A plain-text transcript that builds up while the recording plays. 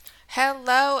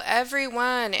Hello,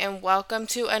 everyone, and welcome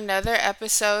to another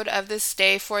episode of the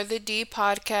Stay for the D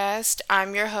podcast.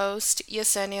 I'm your host,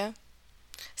 Yesenia.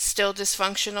 Still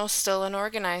dysfunctional, still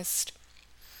unorganized.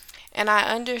 And I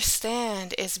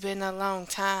understand it's been a long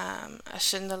time. I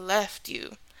shouldn't have left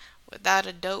you without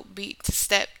a dope beat to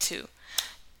step to.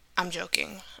 I'm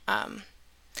joking.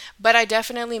 But I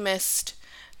definitely missed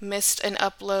an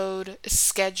upload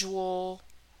schedule.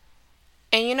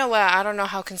 And you know what? I don't know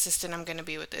how consistent I'm going to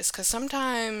be with this cuz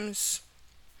sometimes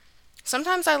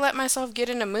I let myself get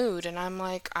in a mood and I'm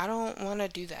like, I don't want to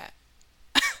do that.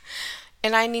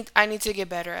 And I need to get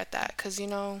better at that cuz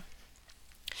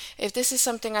if this is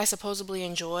something I supposedly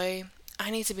enjoy,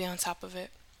 I need to be on top of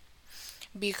it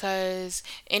because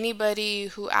anybody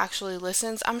who actually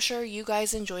listens, I'm sure you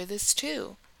guys enjoy this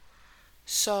too.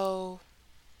 So,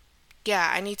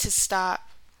 yeah, I need to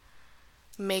stop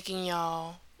making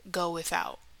y'all go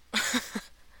without.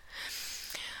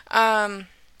 Um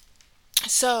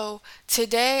so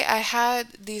today I had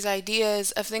these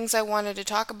ideas of things I wanted to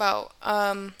talk about.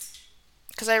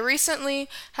 Because I recently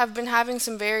have been having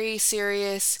some very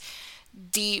serious,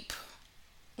 deep,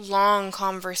 long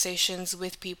conversations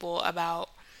with people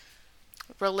about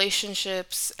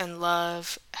relationships and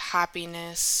love,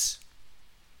 happiness,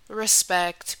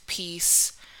 respect,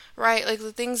 peace, right? Like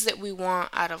the things that we want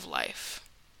out of life.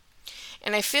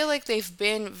 And I feel like they've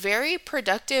been very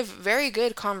productive, very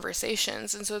good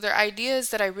conversations. And so they're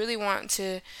ideas that I really want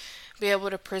to be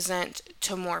able to present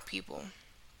to more people.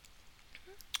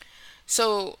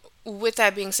 So, with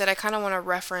that being said, I kind of want to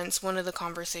reference one of the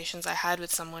conversations I had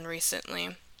with someone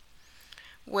recently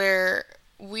where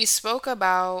we spoke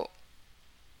about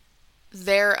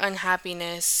their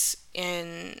unhappiness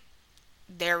in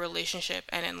their relationship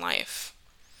and in life.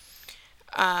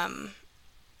 Um,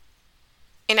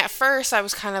 and at first, I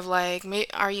was kind of like,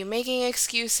 are you making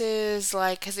excuses?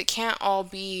 Like, because it can't all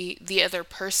be the other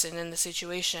person in the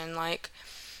situation. Like,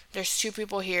 there's two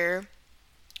people here,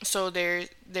 so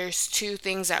there's two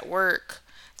things at work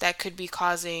that could be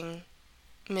causing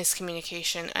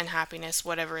miscommunication, unhappiness,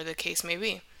 whatever the case may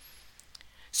be.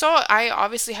 So I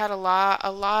obviously had a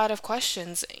lot of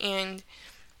questions, and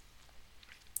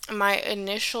my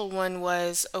initial one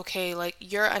was, okay, like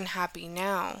you're unhappy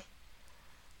now,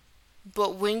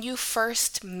 but when you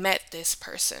first met this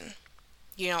person,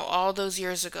 all those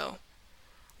years ago,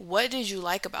 what did you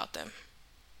like about them?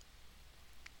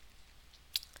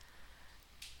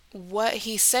 What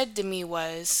he said to me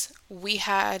was, we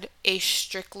had a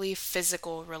strictly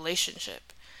physical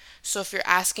relationship. So if you're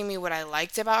asking me what I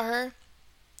liked about her,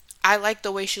 I liked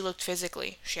the way she looked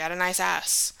physically. She had a nice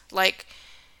ass. Like,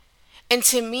 and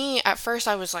to me, at first,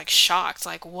 I was like shocked.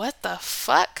 Like, what the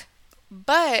fuck?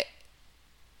 But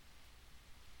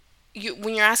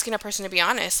when you're asking a person to be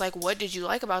honest, like, what did you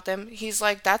like about them? He's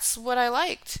like, that's what I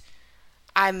liked.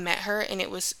 I met her and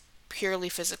it was purely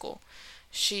physical.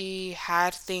 She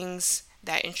had things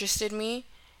that interested me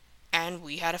and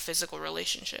we had a physical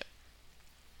relationship.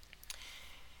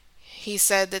 He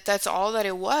said that that's all that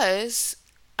it was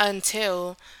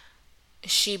until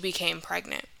she became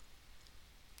pregnant.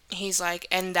 He's like,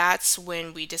 and that's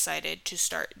when we decided to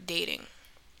start dating.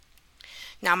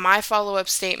 Now, my follow up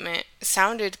statement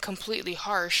sounded completely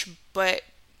harsh, but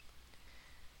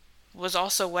was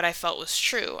also what I felt was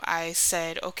true. I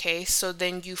said, okay, so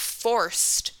then you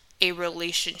forced a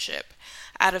relationship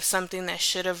out of something that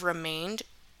should have remained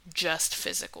just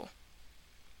physical.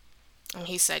 And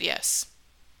he said, yes.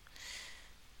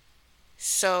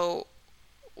 So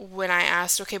when I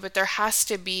asked, okay, but there has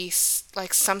to be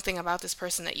like something about this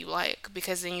person that you like,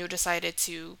 because then you decided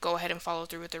to go ahead and follow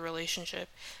through with the relationship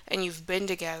and you've been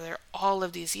together all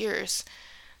of these years,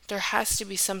 there has to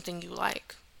be something you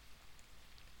like.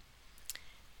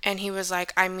 And he was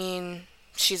like, I mean,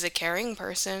 she's a caring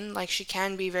person. Like, she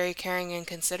can be very caring and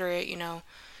considerate.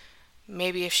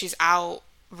 Maybe if she's out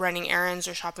running errands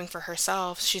or shopping for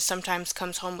herself, she sometimes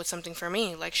comes home with something for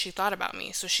me. Like, she thought about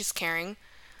me. So she's caring.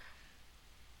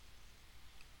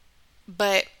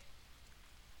 But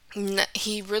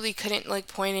he really couldn't, like,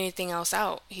 point anything else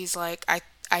out. He's like,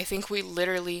 I think we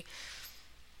literally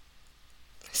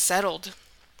settled.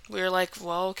 We were like,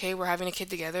 well, okay, we're having a kid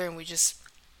together, and we just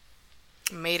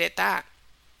made it that.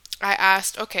 I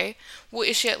asked, okay, well,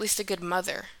 is she at least a good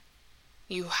mother?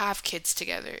 You have kids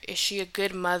together. Is she a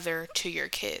good mother to your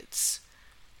kids?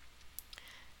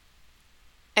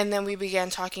 And then we began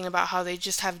talking about how they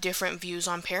just have different views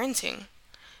on parenting.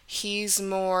 He's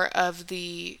more of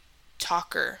the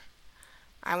talker.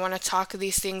 I want to talk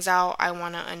these things out. I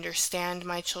want to understand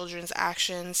my children's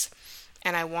actions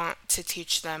and I want to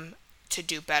teach them to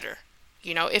do better.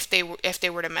 If they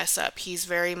were to mess up. He's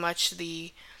very much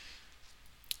the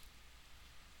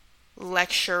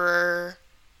lecturer.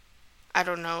 I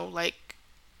don't know, like,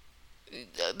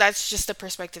 that's just the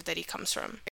perspective that he comes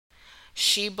from.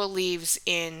 She believes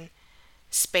in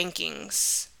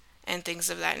spankings and things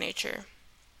of that nature.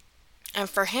 And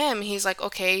for him, he's like,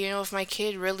 okay, if my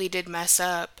kid really did mess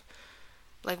up,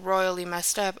 like royally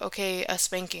messed up, okay, a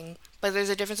spanking. But there's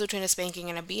a difference between a spanking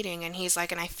and a beating. And he's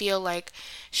like, and I feel like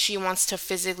she wants to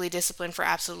physically discipline for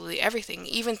absolutely everything,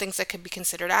 even things that could be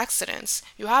considered accidents.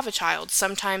 You have a child.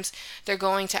 Sometimes they're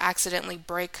going to accidentally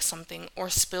break something or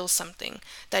spill something.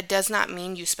 That does not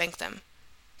mean you spank them.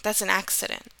 That's an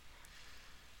accident.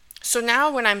 So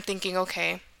now when I'm thinking,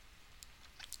 okay,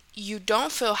 you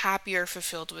don't feel happy or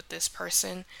fulfilled with this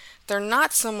person, they're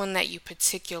not someone that you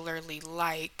particularly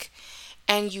like,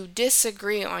 and you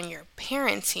disagree on your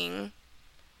parenting,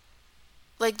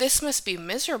 like this must be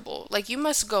miserable. Like you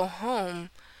must go home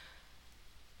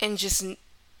and just,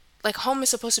 like, home is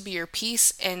supposed to be your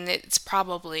peace, and it's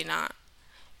probably not.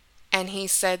 And he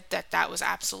said that that was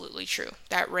absolutely true.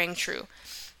 That rang true.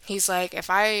 He's like, if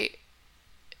I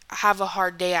have a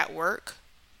hard day at work,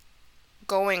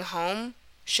 going home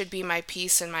should be my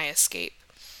peace and my escape.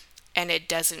 And it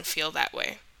doesn't feel that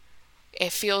way.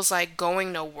 It feels like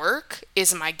going to work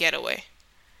is my getaway.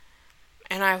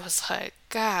 And I was like,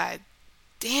 God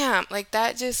damn, like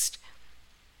that just,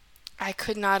 I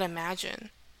could not imagine.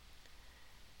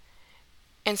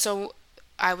 And so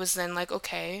I was then like,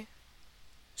 okay,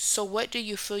 so what do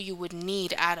you feel you would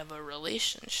need out of a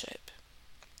relationship?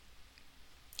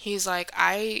 He's like,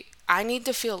 I need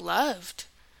to feel loved.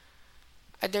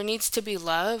 There needs to be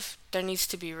love, there needs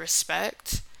to be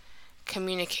respect,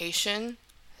 communication,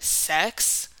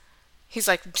 sex. He's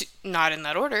like, not in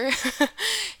that order.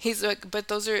 He's like, but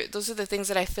those are the things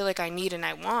that I feel like I need and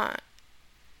I want.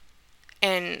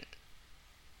 And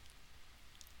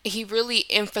he really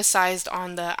emphasized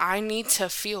on the I need to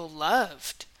feel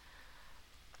loved.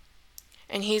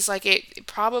 And he's like, it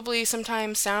probably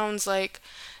sometimes sounds like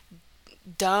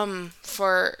dumb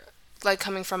for, like,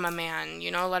 coming from a man.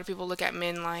 A lot of people look at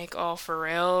men like, oh, for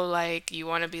real, like you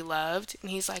want to be loved.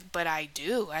 And he's like, but I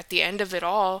do. At the end of it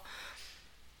all,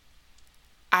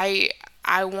 I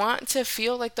I want to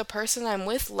feel like the person I'm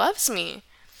with loves me.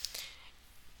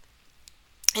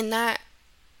 And that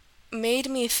made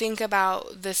me think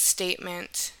about the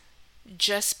statement,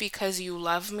 just because you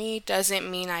love me doesn't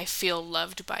mean I feel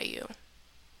loved by you.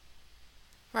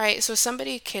 Right? So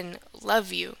somebody can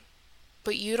love you,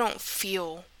 but you don't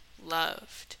feel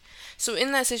loved. So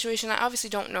in that situation, I obviously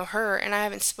don't know her and I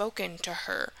haven't spoken to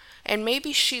her. And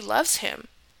maybe she loves him,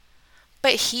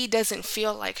 but he doesn't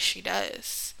feel like she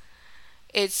does.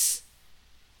 It's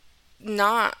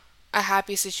not a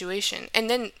happy situation. And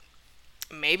then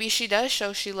maybe she does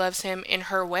show she loves him in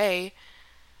her way,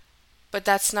 but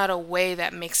that's not a way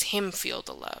that makes him feel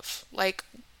the love. Like,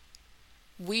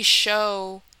 we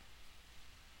show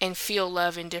and feel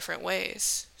love in different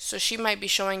ways. So she might be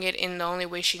showing it in the only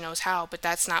way she knows how, but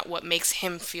that's not what makes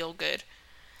him feel good.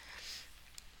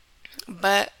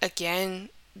 But again,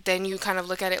 then you kind of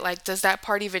look at it like, does that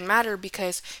part even matter?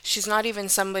 Because she's not even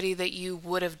somebody that you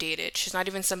would have dated. She's not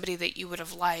even somebody that you would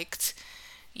have liked.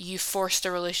 You forced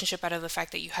the relationship out of the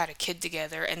fact that you had a kid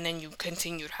together, and then you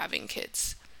continued having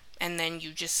kids. And then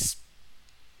you just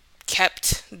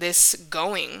kept this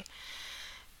going.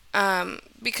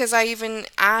 Because I even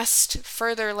asked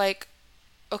further, like,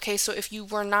 okay, so if you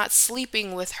were not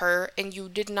sleeping with her and you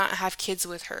did not have kids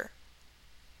with her,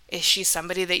 is she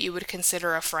somebody that you would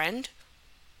consider a friend?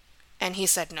 And he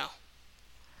said no.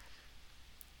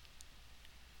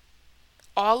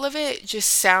 All of it just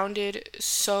sounded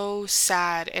so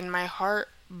sad, and my heart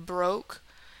broke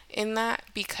in that,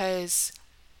 because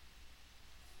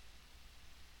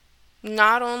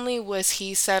not only was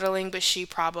he settling, but she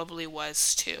probably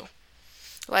was too.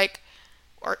 Like,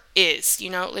 or is,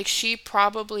 like she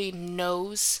probably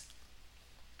knows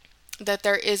that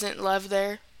there isn't love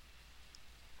there,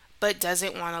 but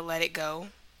doesn't want to let it go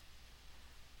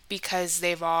because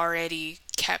they've already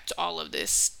kept all of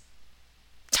this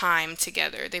time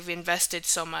together. They've invested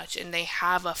so much and they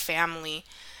have a family.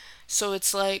 So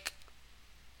it's like,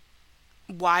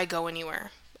 why go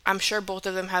anywhere? I'm sure both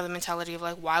of them have the mentality of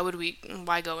like, why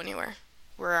go anywhere?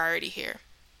 We're already here.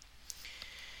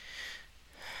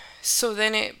 So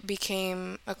then it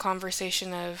became a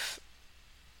conversation of,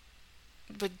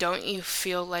 but don't you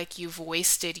feel like you've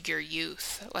wasted your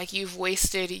youth? Like you've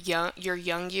wasted your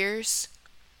young years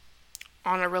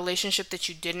on a relationship that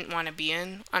you didn't want to be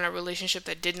in, on a relationship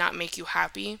that did not make you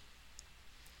happy.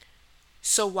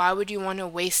 So why would you want to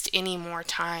waste any more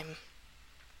time?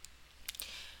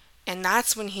 And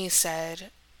that's when he said,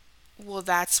 well,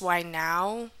 that's why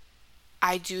now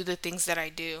I do the things that I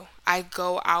do. I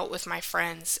go out with my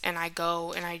friends and I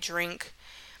go and I drink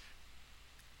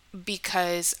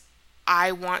because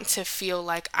I want to feel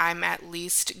like I'm at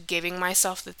least giving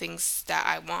myself the things that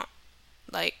I want.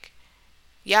 Like,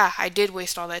 yeah, I did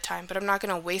waste all that time, but I'm not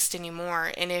going to waste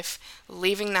anymore. And if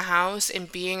leaving the house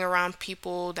and being around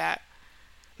people that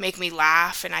make me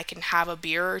laugh and I can have a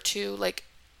beer or two, like,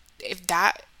 if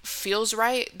that feels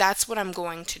right, that's what I'm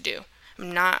going to do.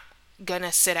 I'm not going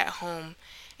to sit at home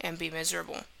and be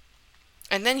miserable.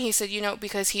 And then he said,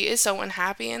 because he is so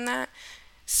unhappy in that,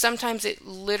 sometimes it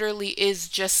literally is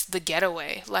just the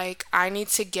getaway. Like, I need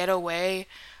to get away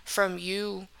from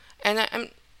you. And I'm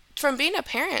from being a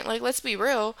parent. Like, let's be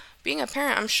real. Being a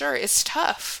parent, I'm sure, is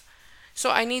tough.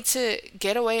 So I need to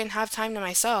get away and have time to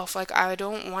myself. Like, I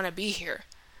don't want to be here.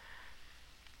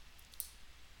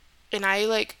 And I,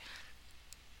 like,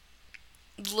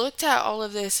 looked at all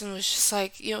of this and was just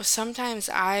like, sometimes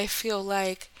I feel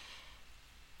like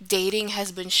dating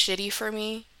has been shitty for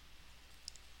me,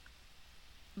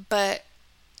 but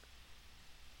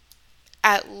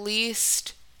at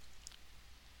least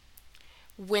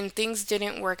when things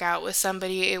didn't work out with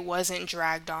somebody, it wasn't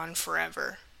dragged on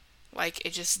forever. Like,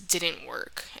 it just didn't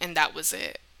work, and that was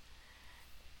it.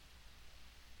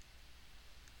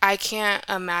 I can't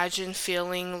imagine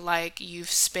feeling like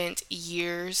you've spent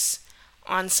years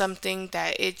on something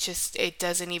that it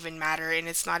doesn't even matter and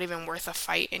it's not even worth a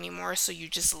fight anymore, so you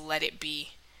just let it be.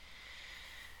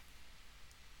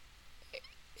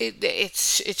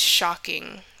 It's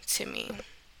shocking to me.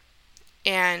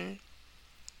 And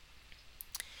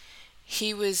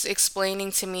he was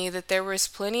explaining to me that there was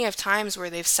plenty of times where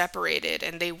they've separated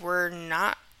and they were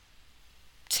not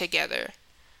together,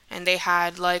 and they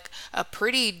had like a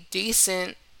pretty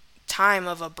decent time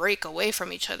of a break away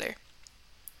from each other.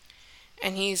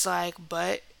 And he's like,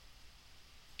 but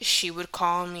she would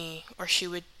call me, or she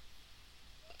would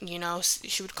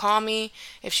call me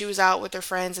if she was out with her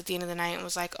friends at the end of the night and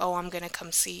was like, oh, I'm gonna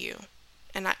come see you.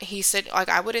 And he said, like,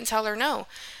 I wouldn't tell her no.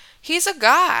 He's a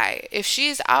guy. If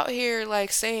she's out here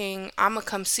like saying, I'm gonna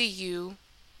come see you,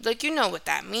 like, you know what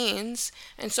that means.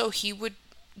 And so he would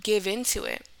give into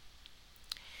it.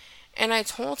 And I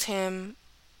told him,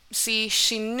 see,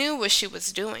 she knew what she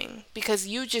was doing because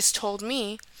you just told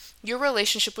me your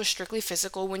relationship was strictly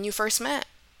physical when you first met.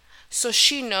 So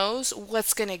she knows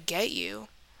what's gonna get you.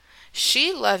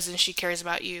 She loves and she cares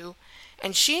about you,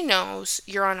 and she knows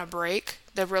you're on a break.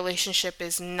 The relationship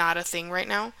is not a thing right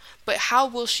now. But how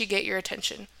will she get your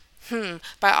attention?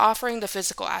 By offering the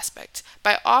physical aspect,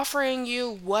 by offering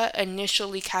you what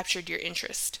initially captured your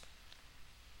interest.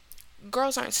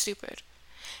 Girls aren't stupid.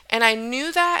 And I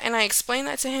knew that, and I explained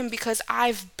that to him because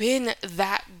I've been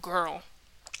that girl.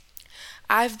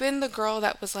 I've been the girl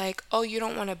that was like, oh, you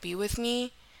don't want to be with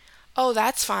me? Oh,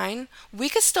 that's fine. We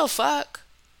could still fuck.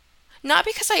 Not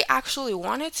because I actually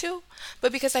wanted to,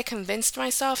 but because I convinced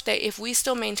myself that if we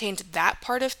still maintained that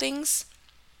part of things,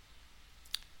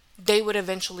 they would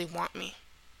eventually want me.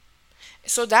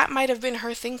 So that might have been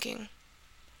her thinking.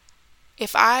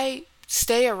 If I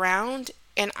stay around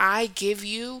and I give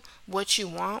you what you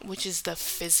want, which is the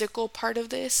physical part of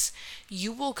this,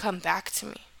 you will come back to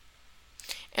me.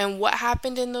 And what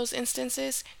happened in those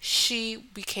instances? She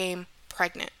became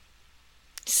pregnant.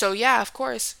 So yeah, of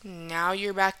course, now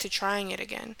you're back to trying it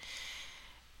again.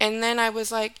 And then I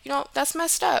was like, that's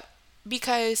messed up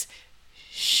because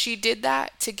she did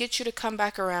that to get you to come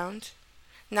back around.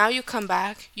 Now you come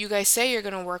back, you guys say you're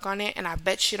going to work on it, and I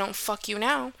bet she don't fuck you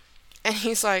now. And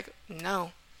he's like,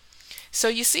 no. So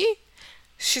you see,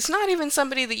 she's not even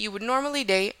somebody that you would normally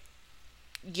date.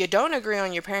 You don't agree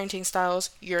on your parenting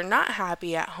styles, you're not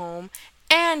happy at home,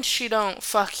 and she don't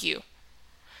fuck you.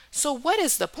 So what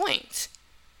is the point?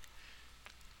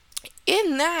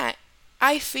 In that,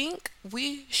 I think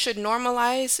we should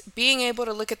normalize being able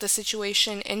to look at the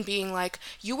situation and being like,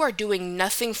 you are doing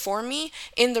nothing for me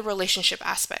in the relationship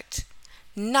aspect.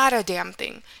 Not a damn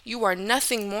thing. You are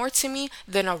nothing more to me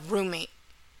than a roommate.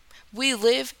 We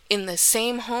live in the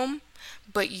same home,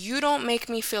 but you don't make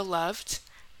me feel loved.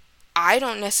 I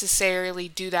don't necessarily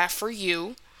do that for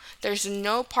you. There's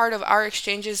no part of our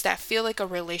exchanges that feel like a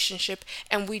relationship,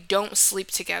 and we don't sleep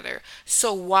together.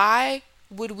 So why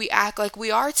would we act like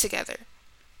we are together?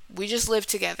 We just live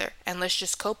together, and let's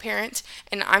just co-parent,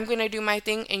 and I'm going to do my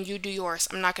thing and you do yours.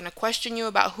 I'm not going to question you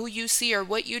about who you see or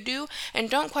what you do, and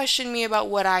don't question me about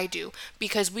what I do,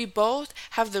 because we both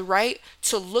have the right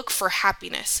to look for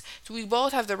happiness. So we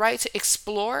both have the right to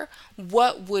explore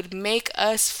what would make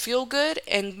us feel good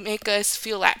and make us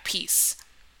feel at peace.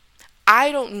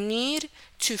 I don't need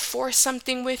to force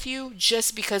something with you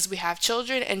just because we have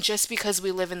children and just because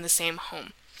we live in the same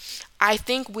home. I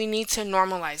think we need to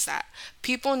normalize that.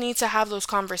 People need to have those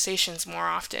conversations more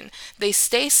often. They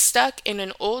stay stuck in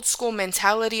an old school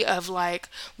mentality of like,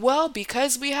 well,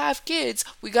 because we have kids,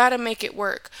 we got to make it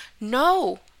work.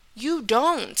 No, you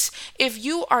don't. If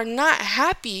you are not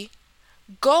happy,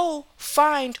 go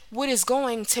find what is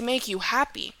going to make you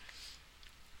happy.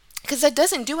 Because that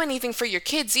doesn't do anything for your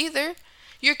kids either.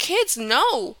 Your kids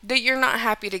know that you're not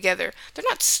happy together. They're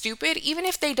not stupid. Even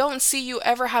if they don't see you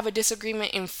ever have a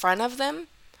disagreement in front of them,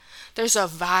 there's a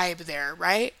vibe there,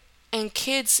 right? And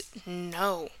kids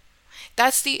know.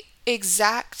 That's the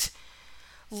exact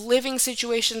living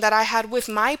situation that I had with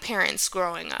my parents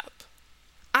growing up.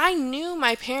 I knew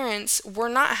my parents were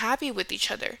not happy with each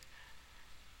other.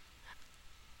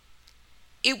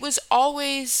 It was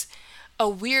always a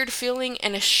weird feeling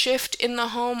and a shift in the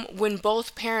home when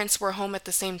both parents were home at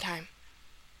the same time.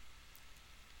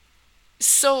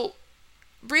 So,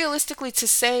 realistically to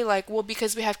say like, well,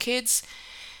 because we have kids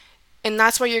and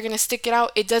that's why you're going to stick it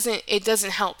out, it doesn't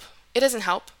help. It doesn't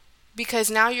help because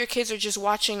now your kids are just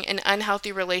watching an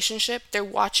unhealthy relationship. They're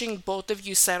watching both of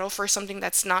you settle for something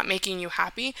that's not making you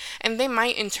happy, and they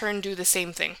might in turn do the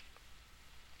same thing.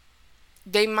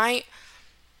 They might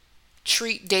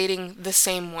treat dating the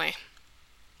same way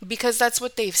because that's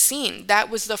what they've seen. That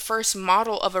was the first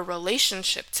model of a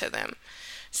relationship to them.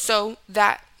 So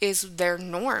that is their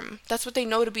norm. That's what they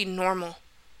know to be normal.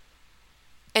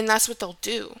 And that's what they'll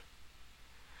do.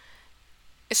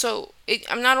 So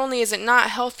not only is it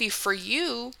not healthy for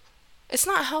you, it's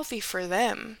not healthy for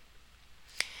them.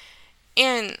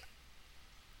 And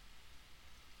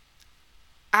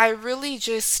I really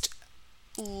just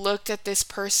looked at this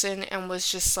person and was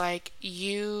just like,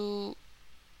 you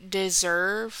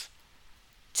deserve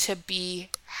to be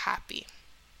happy.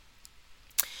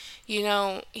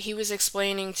 He was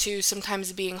explaining too,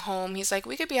 sometimes being home, he's like,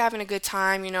 we could be having a good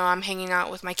time, I'm hanging out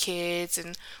with my kids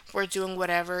and we're doing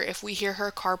whatever. If we hear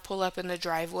her car pull up in the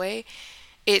driveway,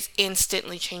 it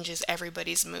instantly changes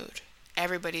everybody's mood.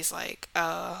 Everybody's like,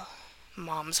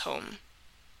 mom's home.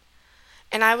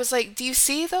 And I was like, do you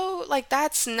see though? Like,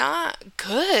 that's not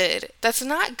good. That's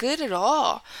not good at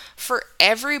all. For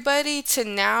everybody to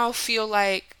now feel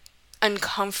like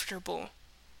uncomfortable.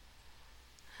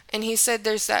 And he said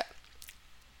there's that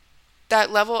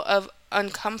level of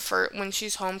uncomfort when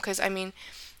she's home because, I mean,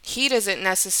 he doesn't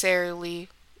necessarily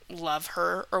love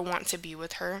her or want to be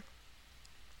with her.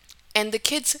 And the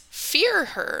kids fear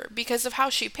her because of how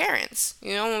she parents.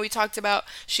 When we talked about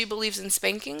she believes in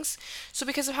spankings. So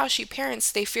because of how she parents,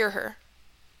 they fear her.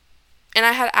 And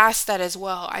I had asked that as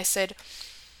well. I said,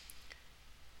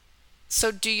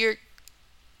 so do your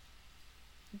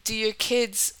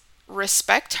kids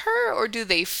respect her or do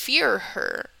they fear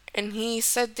her? And he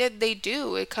said that they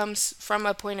do. It comes from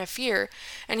a point of fear.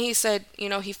 And he said,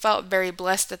 he felt very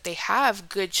blessed that they have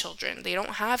good children. They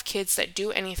don't have kids that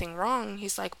do anything wrong.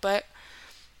 He's like, but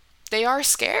they are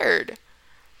scared.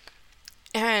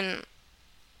 And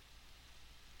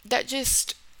that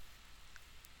just,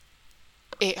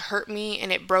 it hurt me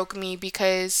and it broke me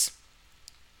because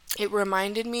it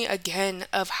reminded me again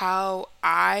of how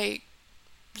I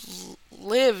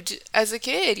lived as a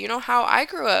kid, how I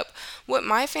grew up, what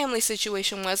my family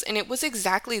situation was, and it was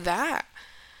exactly that.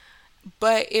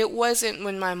 But it wasn't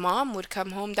when my mom would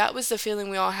come home. That was the feeling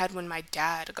we all had when my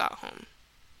dad got home.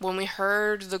 When we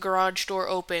heard the garage door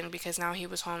open, because now he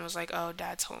was home, it was like, oh,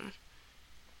 dad's home.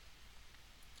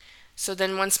 So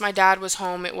then once my dad was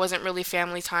home, it wasn't really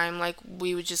family time. Like,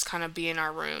 we would just kind of be in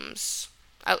our rooms.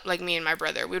 Like me and my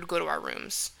brother, we would go to our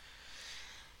rooms.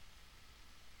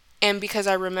 And because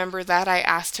I remember that, I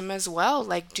asked him as well,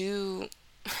 like, do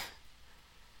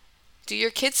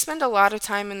your kids spend a lot of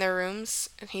time in their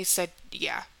rooms? And he said,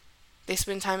 yeah. They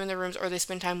spend time in their rooms or they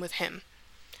spend time with him.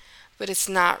 But it's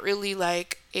not really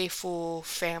like a full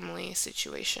family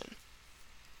situation.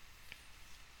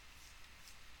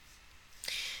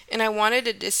 And I wanted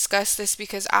to discuss this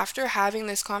because after having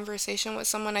this conversation with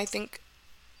someone, I think,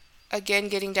 again,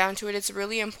 getting down to it, it's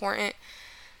really important.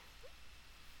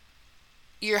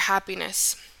 Your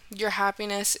happiness. Your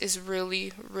happiness is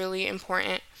really, really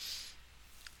important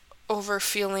over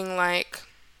feeling like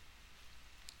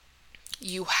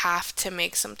you have to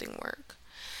make something work.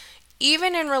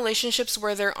 Even in relationships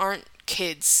where there aren't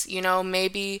kids,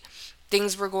 maybe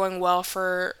things were going well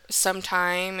for some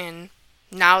time and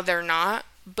now they're not,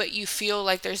 but you feel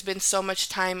like there's been so much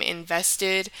time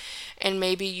invested and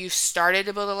maybe you started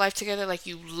to build a life together, like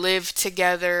you live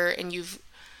together and you've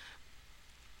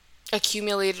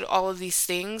accumulated all of these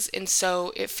things, and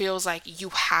so it feels like you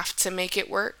have to make it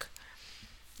work.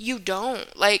 You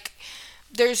don't. Like,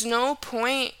 There's no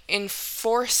point in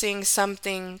forcing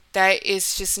something that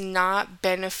is just not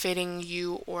benefiting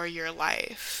you or your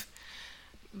life,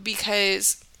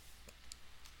 because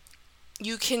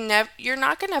you're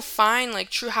not going to find like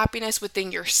true happiness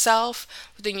within yourself,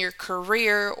 within your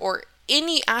career, or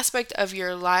any aspect of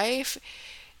your life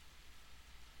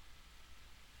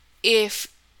if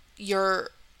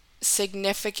your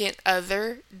significant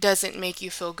other doesn't make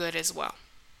you feel good as well.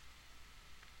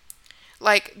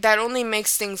 Like, that only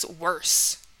makes things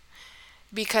worse.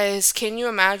 Because can you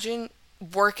imagine,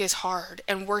 work is hard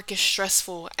and work is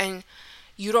stressful and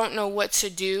you don't know what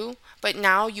to do, but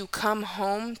now you come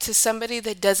home to somebody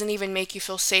that doesn't even make you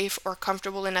feel safe or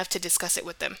comfortable enough to discuss it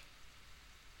with them.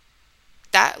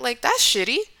 That's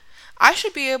shitty. I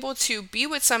should be able to be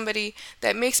with somebody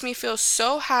that makes me feel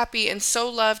so happy and so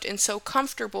loved and so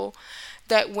comfortable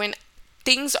that when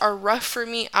things are rough for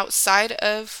me outside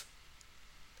of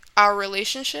our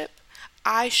relationship,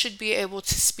 I should be able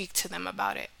to speak to them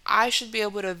about it. I should be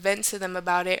able to vent to them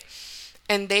about it,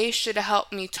 and they should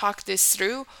help me talk this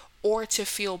through or to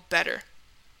feel better.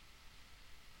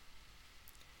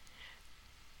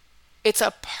 It's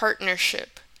a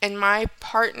partnership, and my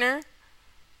partner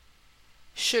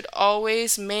should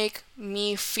always make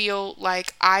me feel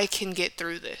like I can get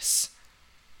through this.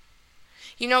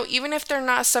 Even if they're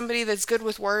not somebody that's good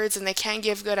with words and they can't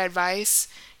give good advice,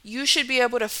 you should be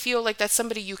able to feel like that's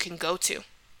somebody you can go to.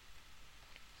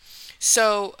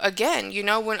 So again,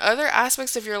 when other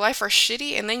aspects of your life are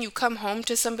shitty and then you come home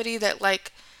to somebody that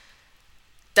like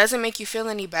doesn't make you feel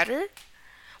any better,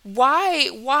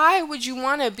 why would you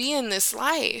want to be in this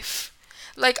life?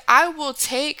 Like, I will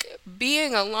take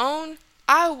being alone.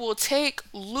 I will take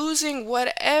losing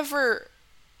whatever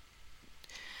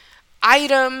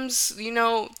items,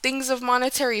 things of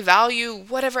monetary value,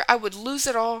 whatever. I would lose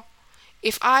it all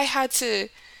if I had to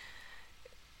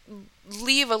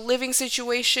leave a living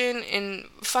situation and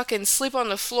fucking sleep on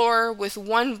the floor with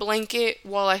one blanket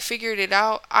while I figured it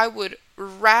out. I would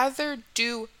rather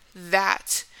do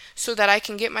that so that I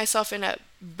can get myself in a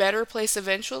better place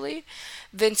eventually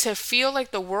than to feel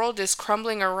like the world is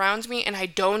crumbling around me and I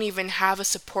don't even have a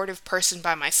supportive person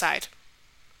by my side.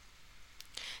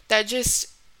 That just,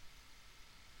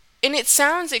 and it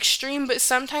sounds extreme, but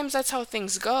sometimes that's how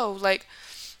things go. Like,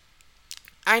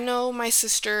 I know my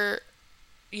sister,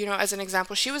 as an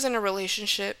example, she was in a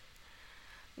relationship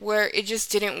where it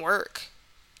just didn't work.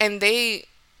 And they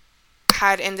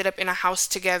had ended up in a house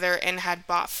together and had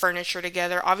bought furniture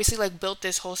together. Obviously, like, built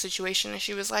this whole situation. And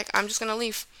she was like, I'm just going to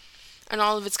leave. And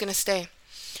all of it's going to stay.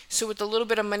 So with the little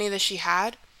bit of money that she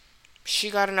had,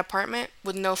 she got an apartment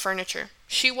with no furniture.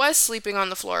 She was sleeping on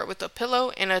the floor with a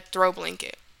pillow and a throw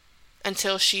blanket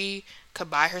until she could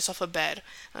buy herself a bed,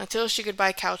 until she could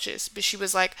buy couches. But she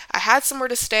was like, I had somewhere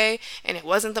to stay and it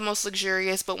wasn't the most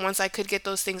luxurious, but once I could get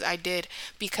those things, I did,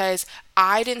 because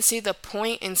I didn't see the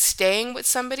point in staying with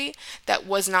somebody that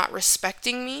was not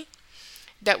respecting me,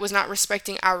 that was not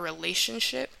respecting our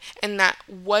relationship, and that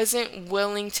wasn't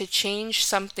willing to change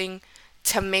something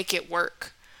to make it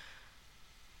work.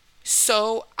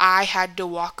 So I had to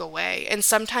walk away. And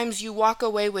sometimes you walk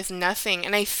away with nothing.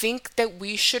 And I think that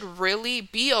we should really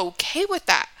be okay with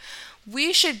that.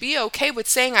 We should be okay with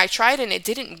saying I tried and it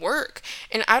didn't work.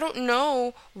 And I don't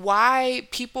know why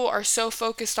people are so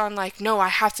focused on like, no, I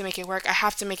have to make it work. I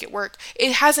have to make it work.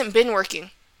 It hasn't been working.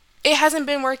 It hasn't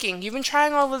been working. You've been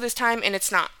trying all of this time and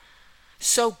it's not.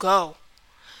 So go.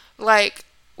 Like,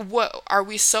 what are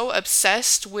we so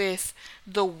obsessed with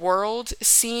the world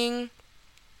seeing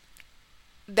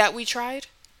that we tried,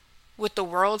 with the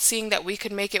world seeing that we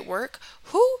could make it work?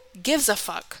 Who gives a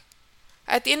fuck?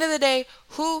 At the end of the day,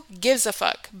 who gives a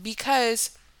fuck?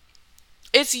 Because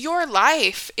it's your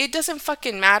life. It doesn't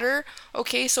fucking matter.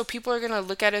 Okay, so people are gonna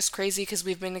look at us crazy because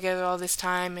we've been together all this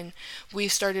time and we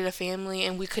started a family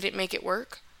and we couldn't make it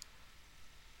work.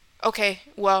 Okay,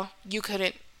 well, you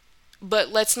couldn't. But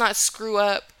let's not screw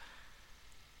up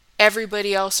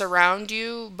everybody else around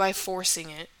you by forcing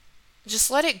it.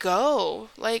 Just let it go.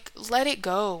 Like, let it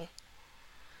go.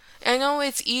 I know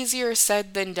it's easier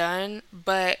said than done,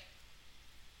 but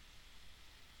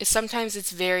sometimes it's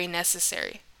very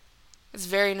necessary. It's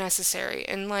very necessary.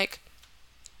 And like,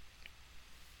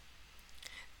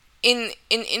 in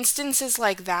instances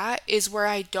like that is where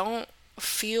I don't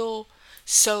feel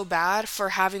so bad for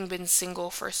having been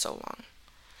single for so long.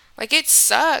 Like, it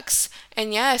sucks.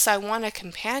 And yes, I want a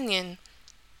companion.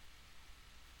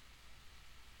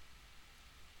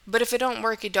 But if it don't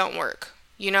work, it don't work.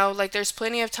 Like, there's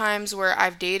plenty of times where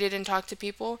I've dated and talked to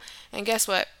people, and guess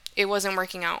what? It wasn't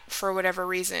working out for whatever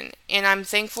reason. And I'm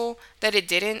thankful that it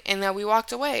didn't and that we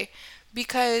walked away,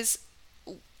 because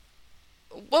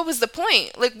what was the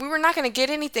point? Like, we were not going to get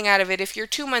anything out of it. If you're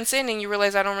 2 months in and you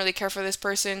realize I don't really care for this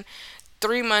person,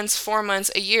 3 months, 4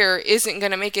 months, a year isn't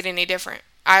going to make it any different.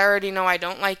 I already know I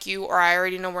don't like you, or I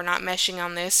already know we're not meshing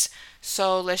on this.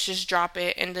 So let's just drop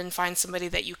it and then find somebody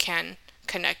that you can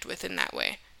connect with in that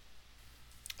way.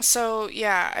 So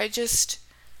yeah, I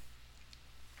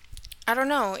don't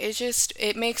know.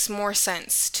 It makes more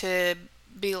sense to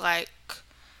be like,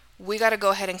 we got to go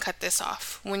ahead and cut this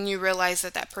off when you realize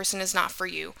that that person is not for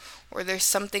you, or there's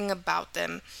something about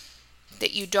them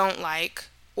that you don't like,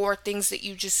 or things that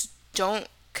you just don't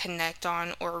connect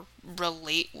on or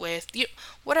relate with.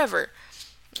 Whatever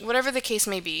the case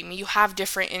may be. You have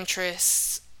different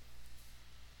interests.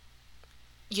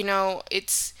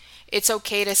 It's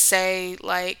okay to say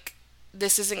like,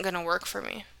 this isn't going to work for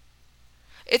me.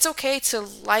 It's okay to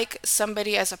like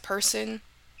somebody as a person,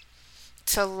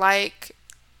 to like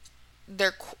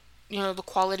their the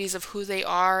qualities of who they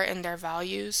are and their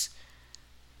values,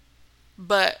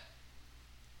 but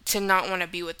to not want to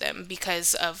be with them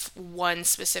because of one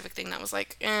specific thing that was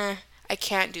like, I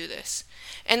can't do this.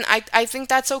 And I think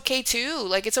that's okay too.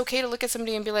 Like, it's okay to look at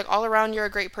somebody and be like, all around you're a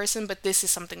great person, but this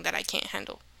is something that I can't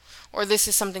handle. Or this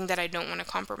is something that I don't want to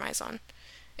compromise on.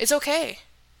 It's okay.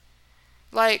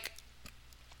 Like,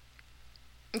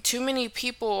 too many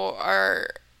people are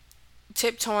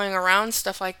tiptoeing around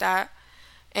stuff like that,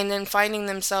 and then finding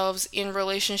themselves in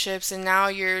relationships, and now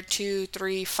you're 2,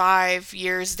 3, 5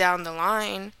 years down the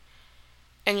line,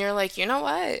 and you're like, you know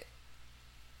what?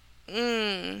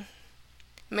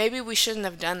 Maybe we shouldn't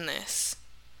have done this.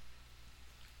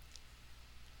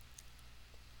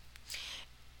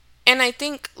 And I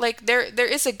think like there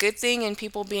is a good thing in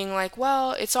people being like,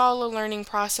 well, it's all a learning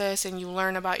process and you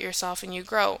learn about yourself and you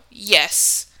grow.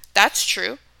 Yes, that's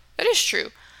true. That is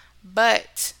true.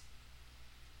 But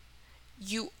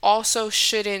you also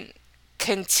shouldn't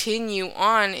continue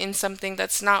on in something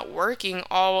that's not working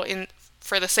all in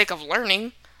for the sake of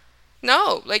learning.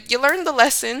 No, like, you learned the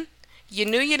lesson. You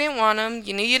knew you didn't want them.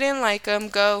 You knew you didn't like them.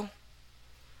 Go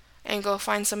and go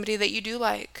find somebody that you do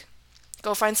like.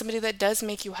 Go find somebody that does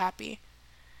make you happy.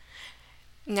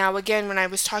 Now, again, when I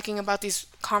was talking about these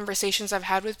conversations I've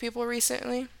had with people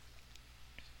recently,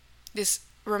 this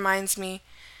reminds me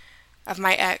of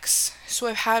my ex. So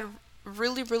I've had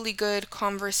really, really good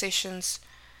conversations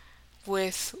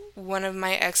with one of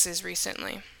my exes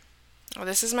recently. Well,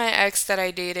 this is my ex that I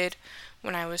dated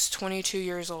when I was 22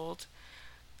 years old,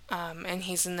 and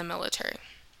he's in the military.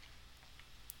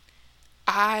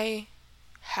 I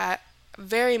had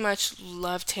very much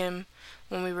loved him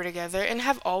when we were together and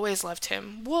have always loved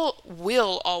him.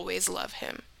 Will always love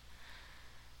him.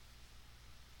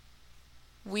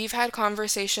 We've had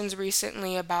conversations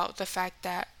recently about the fact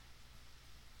that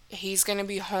he's going to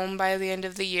be home by the end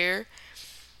of the year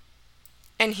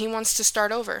and he wants to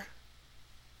start over.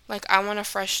 Like, I want a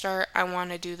fresh start. I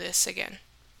want to do this again.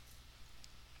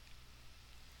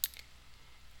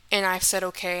 And I've said,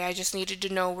 okay, I just needed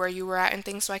to know where you were at and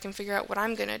things so I can figure out what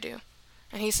I'm going to do.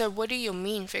 And he said, what do you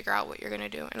mean figure out what you're going to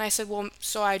do? And I said, well,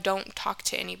 so I don't talk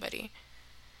to anybody.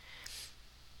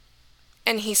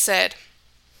 And he said,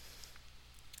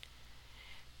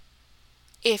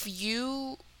 if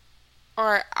you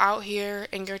are out here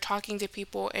and you're talking to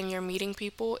people and you're meeting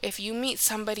people, if you meet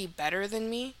somebody better than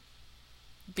me,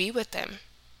 be with them.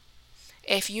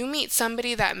 If you meet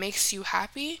somebody that makes you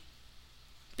happy,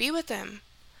 be with them.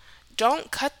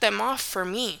 Don't cut them off for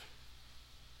me.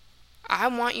 I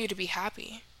want you to be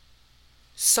happy.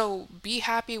 So be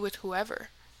happy with whoever.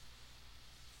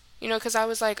 Because I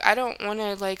was like, I don't want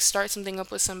to like start something up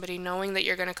with somebody knowing that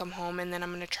you're going to come home and then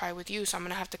I'm going to try with you, so I'm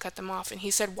going to have to cut them off. And he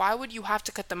said, why would you have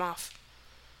to cut them off?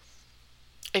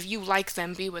 If you like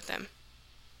them, be with them.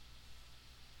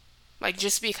 Like,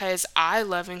 just because I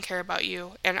love and care about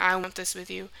you and I want this with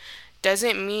you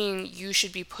doesn't mean you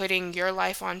should be putting your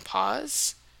life on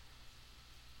pause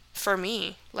for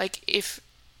me. Like, if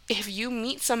you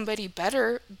meet somebody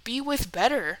better, be with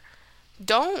better.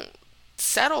 Don't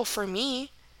settle for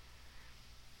me.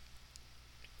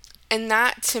 And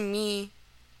that to me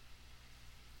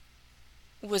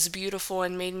was beautiful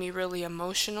and made me really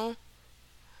emotional,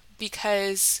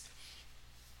 because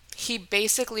he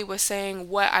basically was saying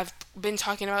what I've been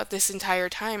talking about this entire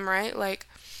time, right? Like,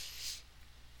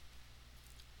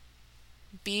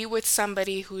 be with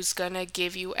somebody who's gonna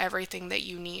give you everything that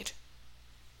you need.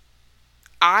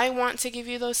 I want to give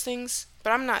you those things,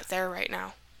 but I'm not there right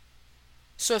now.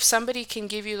 So if somebody can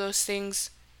give you those things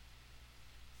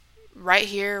right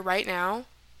here, right now,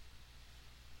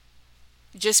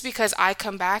 just because I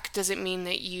come back doesn't mean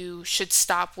that you should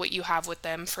stop what you have with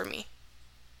them for me.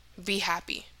 Be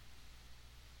happy.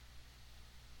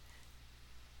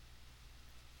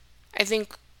 I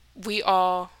think we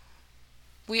all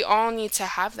we all need to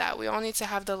have that. We all need to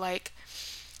have the like,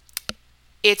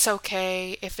 it's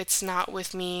okay if it's not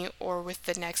with me or with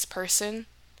the next person,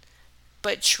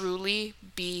 but truly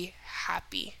be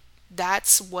happy.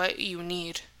 That's what you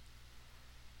need.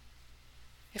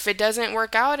 If it doesn't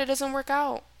work out, it doesn't work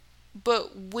out.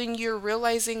 But when you're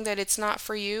realizing that it's not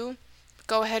for you,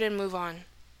 go ahead and move on.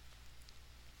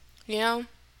 You know?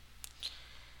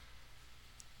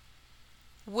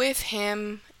 With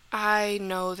him, I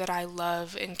know that I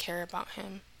love and care about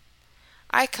him.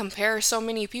 I compare so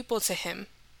many people to him.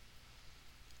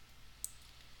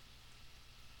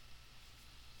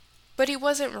 But he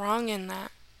wasn't wrong in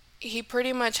that. He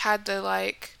pretty much had the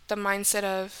mindset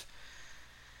of,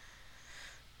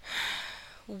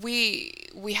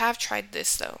 we have tried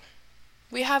this though.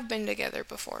 We have been together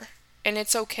before. And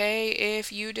it's okay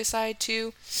if you decide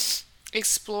to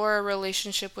explore a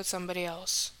relationship with somebody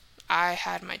else. I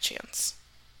had my chance.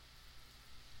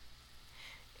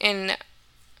 And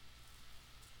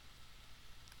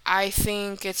I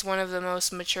think it's one of the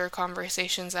most mature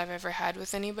conversations I've ever had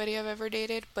with anybody I've ever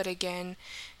dated. But again,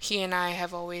 he and I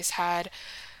have always had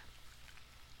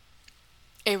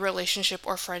a relationship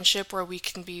or friendship where we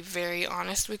can be very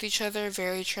honest with each other,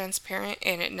 very transparent,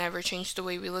 and it never changed the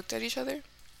way we looked at each other.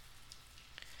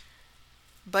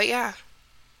 But yeah,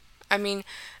 I mean,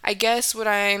 I guess what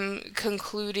I'm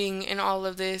concluding in all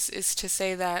of this is to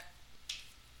say that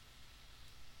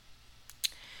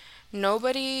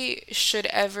nobody should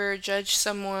ever judge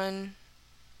someone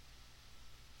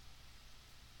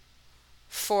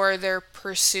for their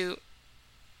pursuit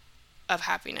of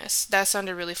happiness. That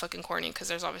sounded really fucking corny because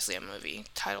there's obviously a movie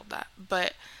titled that.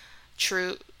 But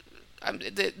true,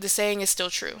 the saying is still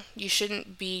true. You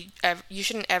shouldn't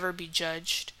ever be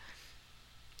judged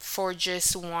for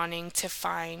just wanting to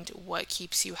find what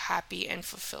keeps you happy and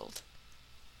fulfilled.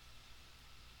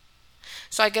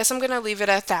 So I guess I'm going to leave it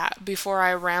at that before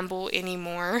I ramble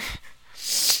anymore.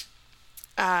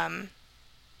 Um,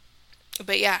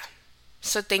 but yeah.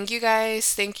 So thank you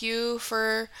guys. Thank you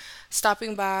for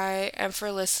stopping by and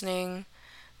for listening.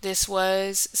 This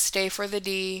was Stay for the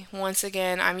D. Once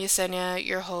again, I'm Yesenia,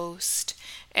 your host,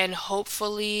 and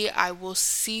hopefully I will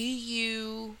see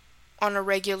you on a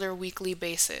regular weekly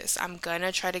basis. I'm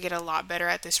gonna try to get a lot better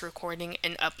at this recording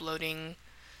and uploading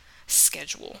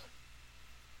schedule.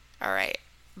 All right.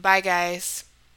 Bye, guys.